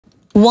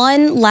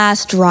One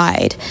last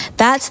ride.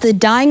 That's the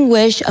dying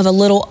wish of a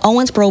little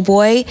Owensboro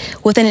boy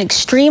with an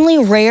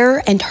extremely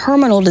rare and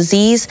terminal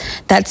disease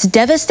that's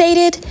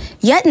devastated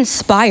yet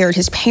inspired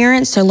his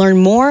parents to learn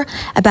more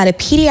about a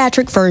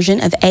pediatric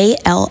version of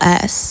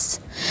ALS.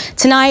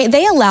 Tonight,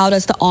 they allowed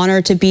us the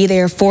honor to be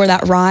there for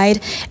that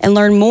ride and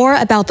learn more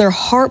about their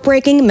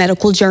heartbreaking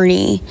medical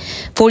journey.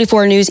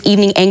 44 News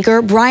evening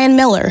anchor Brian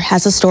Miller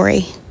has a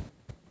story.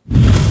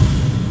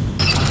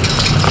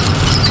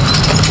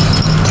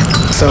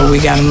 So we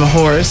got him the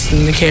horse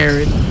and the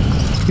carriage.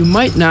 You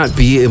might not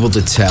be able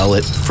to tell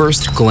at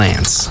first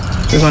glance.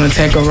 We're going to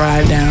take a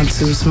ride down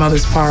to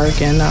Smothers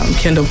Park and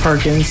Kendall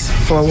Perkins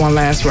for one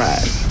last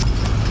ride.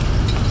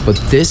 But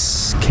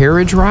this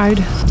carriage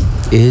ride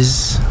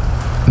is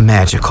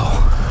magical.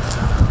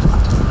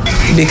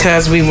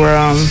 Because we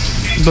were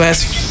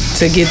blessed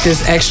to get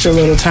this extra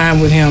little time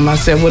with him, I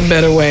said, what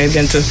better way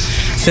than to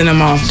send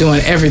him off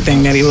doing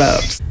everything that he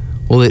loves?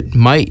 Well, it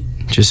might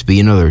just be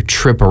another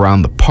trip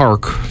around the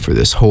park for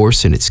this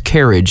horse and its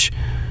carriage.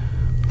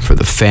 For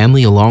the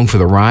family along for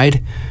the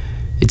ride,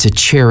 it's a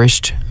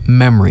cherished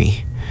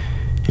memory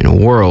in a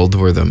world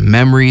where the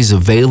memories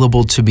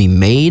available to be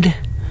made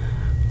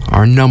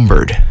are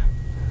numbered.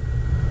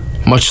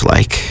 Much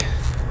like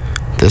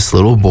this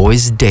little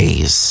boy's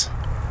days.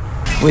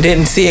 We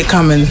didn't see it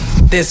coming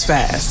this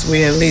fast.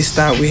 We at least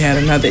thought we had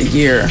another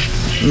year,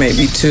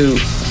 maybe two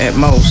at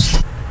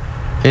most.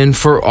 And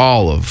for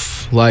all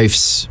of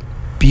life's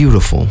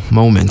beautiful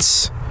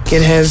moments.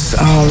 It has,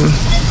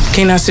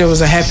 King Nasir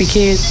was a happy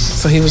kid,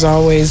 so he was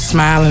always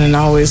smiling and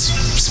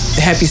always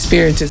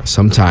happy-spirited.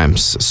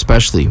 Sometimes,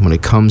 especially when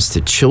it comes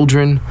to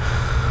children,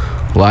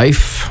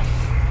 life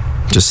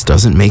just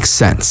doesn't make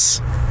sense.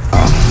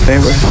 They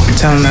were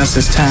telling us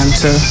it's time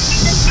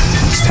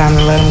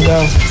to let him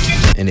go.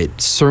 And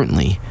it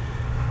certainly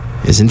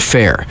isn't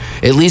fair,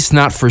 at least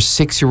not for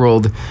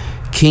 6-year-old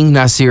King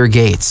Nasir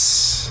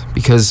Gates,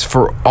 because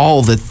for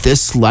all that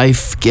this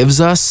life gives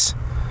us,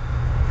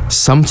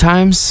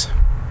 sometimes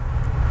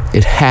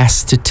it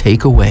has to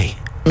take away.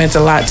 It meant a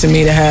lot to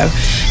me to have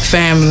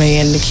family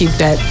and to keep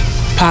that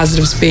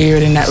positive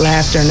spirit and that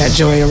laughter and that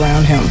joy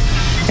around him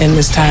in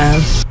this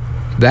time.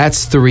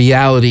 That's the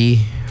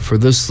reality for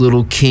this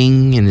little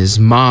king and his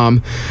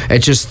mom.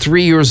 At just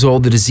 3 years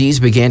old, the disease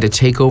began to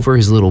take over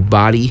his little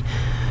body.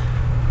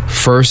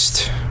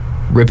 First,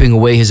 ripping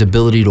away his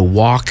ability to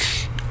walk,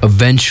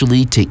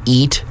 eventually to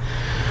eat.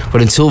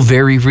 But until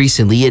very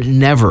recently, it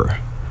never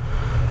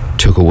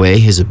took away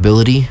his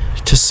ability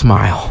to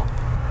smile.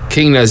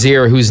 King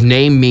Nasir, whose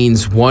name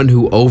means one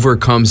who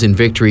overcomes in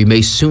victory,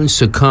 may soon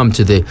succumb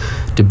to the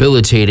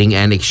debilitating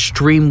and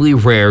extremely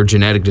rare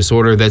genetic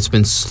disorder that's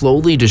been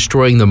slowly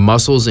destroying the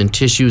muscles and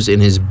tissues in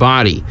his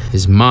body.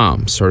 His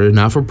mom started a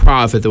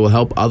not-for-profit that will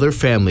help other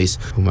families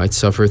who might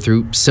suffer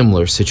through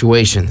similar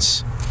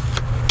situations.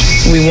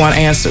 We want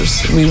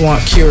answers, we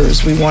want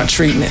cures, we want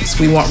treatments,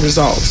 we want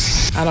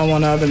results. I don't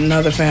want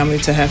another family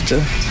to have to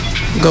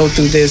go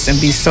through this and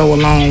be so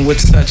alone with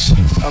such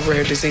a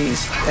rare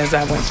disease as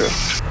I went through.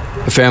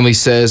 The family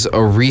says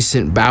a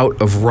recent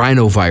bout of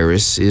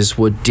rhinovirus is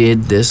what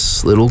did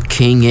this little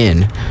king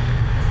in.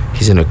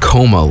 He's in a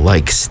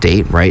coma-like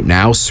state right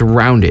now,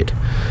 surrounded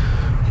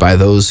by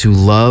those who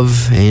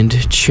love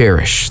and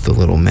cherish the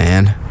little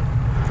man.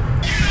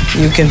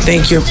 You can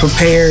think you're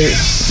prepared,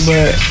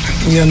 but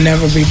you'll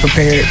never be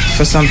prepared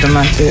for something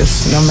like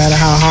this, no matter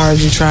how hard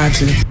you try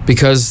to.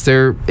 Because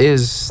there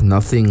is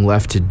nothing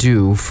left to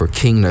do for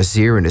King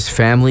Nasir and his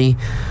family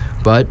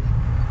but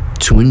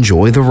to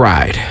enjoy the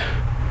ride.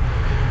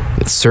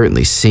 It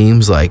certainly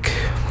seems like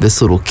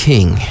this little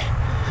king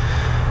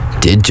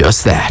did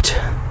just that.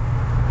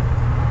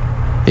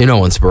 In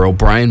Owensboro,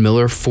 Brian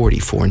Miller,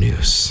 44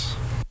 News.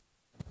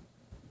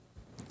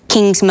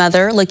 King's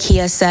mother,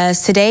 Lakia,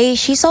 says today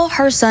she saw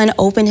her son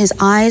open his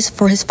eyes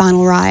for his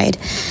final ride,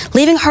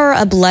 leaving her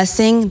a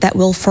blessing that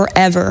will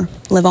forever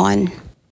live on.